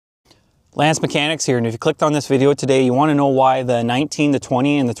Lance Mechanics here, and if you clicked on this video today, you want to know why the 19, the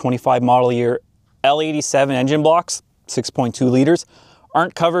 20, and the 25 model year L87 engine blocks, 6.2 liters,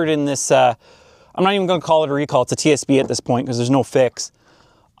 aren't covered in this, I'm not even going to call it a recall, it's a TSB at this point because there's no fix.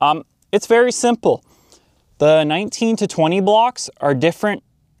 It's very simple. The 19 to 20 blocks are different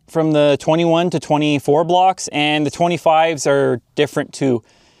from the 21 to 24 blocks, and the 25s are different too.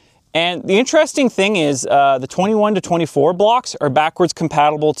 And the interesting thing is the 21 to 24 blocks are backwards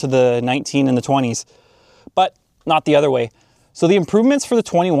compatible to the 19 and the 20s, but not the other way. So the improvements for the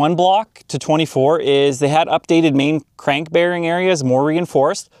 21 block to 24 is they had updated main crank bearing areas, more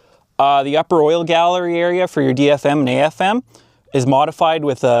reinforced. The upper oil gallery area for your DFM and AFM is modified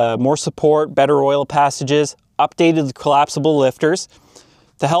with more support, better oil passages, updated collapsible lifters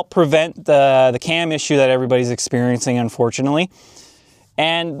to help prevent the cam issue that everybody's experiencing, unfortunately.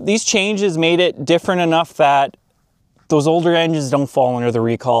 And these changes made it different enough that those older engines don't fall under the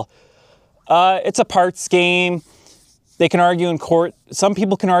recall. It's a parts game. They can argue in court. Some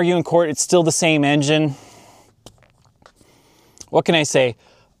people can argue in court it's still the same engine. What can I say?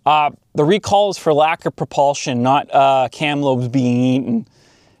 The recall is for lack of propulsion, not cam lobes being eaten.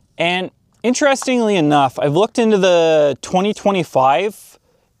 And interestingly enough, I've looked into the 2025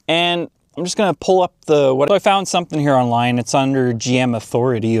 and I'm just going to pull up so I found something here online. It's under GM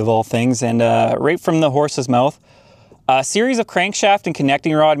Authority of all things, and right from the horse's mouth. A series of crankshaft and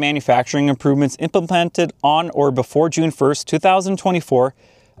connecting rod manufacturing improvements implemented on or before June 1st, 2024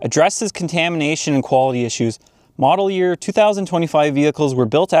 addresses contamination and quality issues. Model year 2025 vehicles were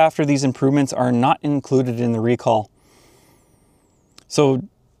built after these improvements are not included in the recall. So,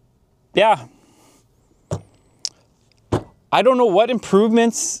 yeah. I don't know what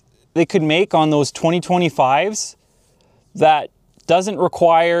improvements they could make on those 2025s that doesn't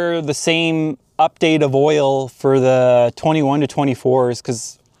require the same update of oil for the 21 to 24s,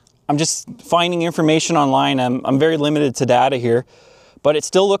 because I'm just finding information online. I'm very limited to data here, but it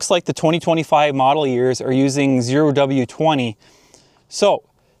still looks like the 2025 model years are using 0W20. So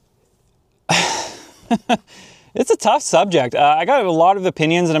it's a tough subject. I got a lot of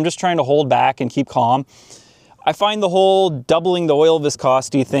opinions and I'm just trying to hold back and keep calm. I find the whole doubling the oil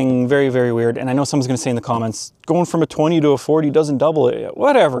viscosity thing very, very weird. And I know someone's going to say in the comments, going from a 20 to a 40 doesn't double it.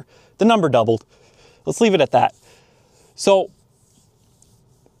 Whatever. The number doubled. Let's leave it at that. So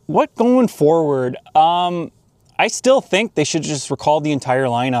what going forward? I still think they should just recall the entire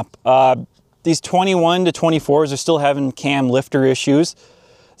lineup. These 21 to 24s are still having cam lifter issues.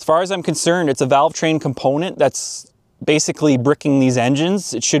 As far as I'm concerned, it's a valve train component that's basically bricking these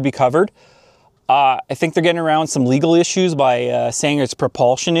engines. It should be covered. I think they're getting around some legal issues by saying it's a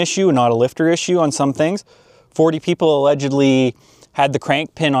propulsion issue and not a lifter issue on some things. 40 people allegedly had the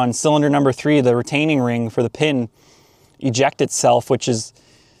crank pin on cylinder number 3, the retaining ring for the pin, eject itself, which is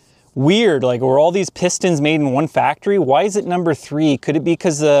weird. Like, were all these pistons made in one factory? Why is it number 3? Could it be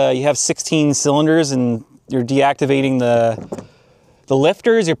because you have 16 cylinders and you're deactivating the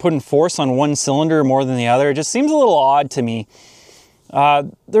lifters? You're putting force on one cylinder more than the other? It just seems a little odd to me.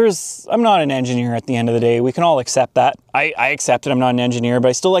 I'm not an engineer at the end of the day. We can all accept that. I accept it. I'm not an engineer, but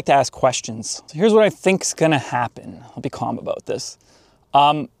I still like to ask questions. So here's what I think's gonna happen. I'll be calm about this.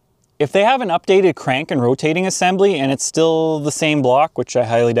 If they have an updated crank and rotating assembly and it's still the same block, which I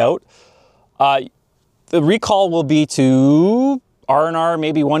highly doubt, the recall will be to R&R,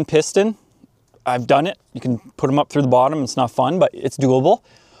 maybe one piston. I've done it. You can put them up through the bottom. It's not fun, but it's doable.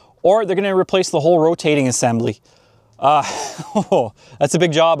 Or they're gonna replace the whole rotating assembly. That's a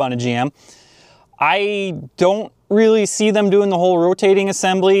big job on a GM. I don't really see them doing the whole rotating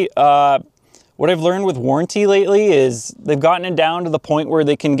assembly. What I've learned with warranty lately is they've gotten it down to the point where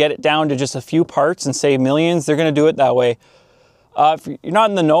they can get it down to just a few parts and save millions. They're going to do it that way. If you're not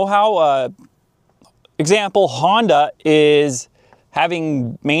in the know-how, example, Honda is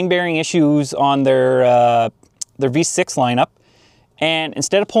having main bearing issues on their V6 lineup. And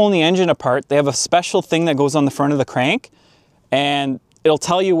instead of pulling the engine apart, they have a special thing that goes on the front of the crank, and it'll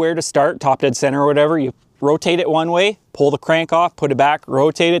tell you where to start, top dead center or whatever. You rotate it one way, pull the crank off, put it back,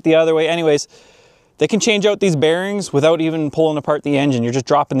 rotate it the other way. Anyways, they can change out these bearings without even pulling apart the engine. You're just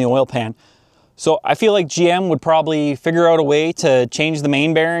dropping the oil pan. So I feel like GM would probably figure out a way to change the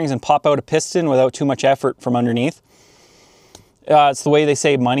main bearings and pop out a piston without too much effort from underneath. It's the way they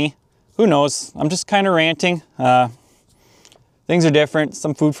save money. Who knows? I'm just kind of ranting. Things are different,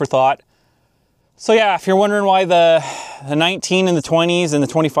 some food for thought. So yeah, if you're wondering why the 19 and the 20s and the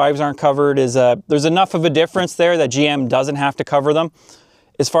 25s aren't covered, there's enough of a difference there that GM doesn't have to cover them.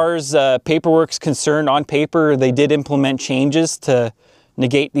 As far as paperwork's concerned, on paper, they did implement changes to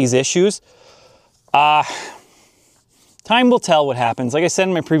negate these issues. time will tell what happens. Like I said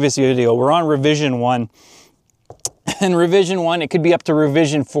in my previous video, we're on revision 1. And revision 1, it could be up to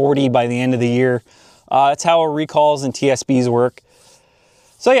revision 40 by the end of the year. That's how recalls and TSBs work.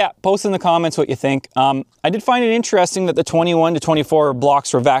 So yeah, post in the comments what you think. I did find it interesting that the 21 to 24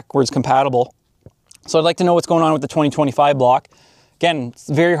 blocks were backwards compatible. So I'd like to know what's going on with the 2025 block. Again, it's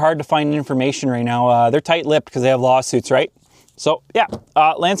very hard to find information right now. They're tight-lipped because they have lawsuits, right? So yeah,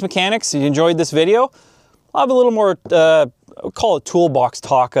 Lance Mechanics, if you enjoyed this video, I'll have a little more, call it toolbox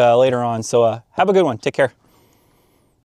talk later on. So have a good one. Take care.